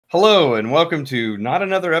Hello, and welcome to not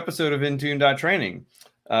another episode of Intune.Training,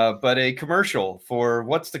 but a commercial for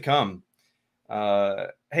what's to come.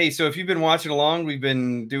 Hey, so if you've been watching along, we've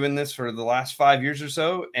been doing this for the last 5 years or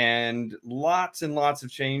so, and lots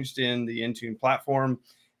have changed in the Intune platform.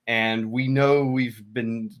 And we know we've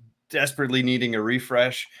been desperately needing a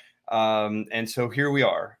refresh. And so here we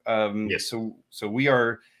are. Yes. So we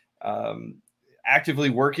are actively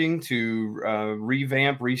working to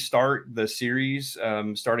restart the series,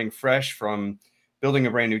 starting fresh from building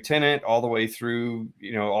a brand new tenant all the way through,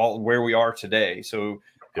 all where we are today. So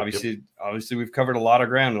obviously we've covered a lot of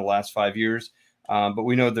ground in the last 5 years, but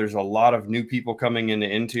we know there's a lot of new people coming into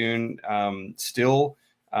Intune, still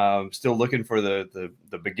looking for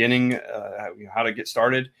the beginning, how to get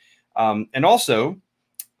started. And also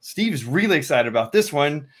Steve's really excited about this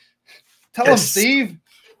one. Tell him, Steve.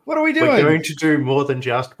 What are we doing? We're going to do more than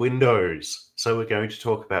just Windows. So we're going to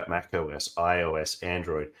talk about macOS, iOS,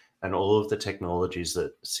 Android, and all of the technologies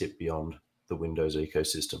that sit beyond the Windows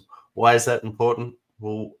ecosystem. Why is that important?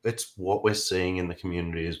 Well, it's what we're seeing in the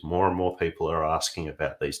community is more and more people are asking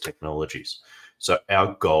about these technologies. So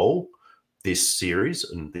our goal, this series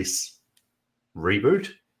and this reboot,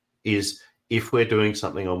 is if we're doing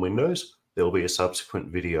something on Windows, there'll be a subsequent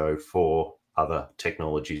video for other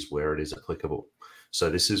technologies where it is applicable. So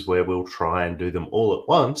this is where we'll try and do them all at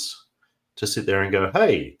once to sit there and go,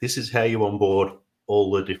 hey, this is how you onboard all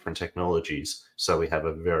the different technologies. So we have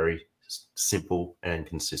a very simple and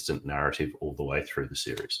consistent narrative all the way through the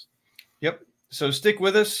series. Yep. So stick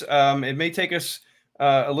with us. It may take us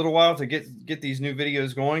a little while to get these new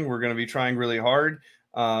videos going. We're going to be trying really hard.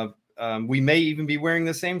 We may even be wearing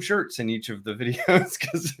the same shirts in each of the videos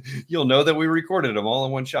because you'll know that we recorded them all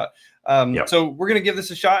in one shot. So we're going to give this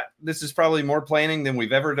a shot. This is probably more planning than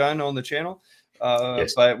we've ever done on the channel,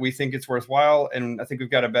 but we think it's worthwhile. And I think we've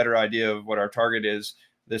got a better idea of what our target is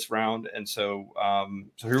this round. And so,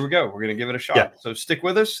 so here we go. We're going to give it a shot. Yeah. So stick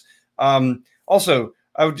with us. Also,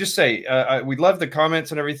 I would just say, we love the comments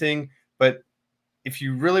and everything, but if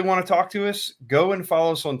you really want to talk to us, go and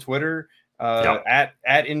follow us on Twitter. At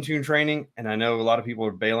Intune.Training. And I know a lot of people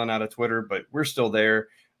are bailing out of Twitter, but we're still there.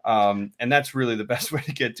 And that's really the best way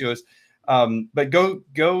to get to us. But go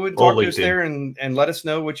and talk to us there and let us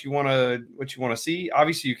know what you want to see.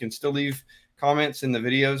 Obviously you can still leave comments in the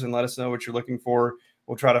videos and let us know what you're looking for.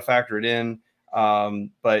 We'll try to factor it in.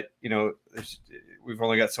 But we've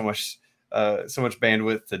only got so much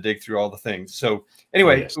bandwidth to dig through all the things. So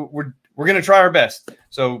anyway, we're going to try our best.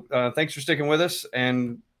 So thanks for sticking with us,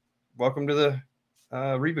 and welcome to the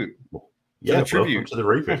reboot. Yeah, welcome to the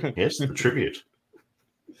reboot. Yes, the tribute.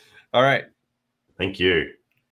 All right. Thank you.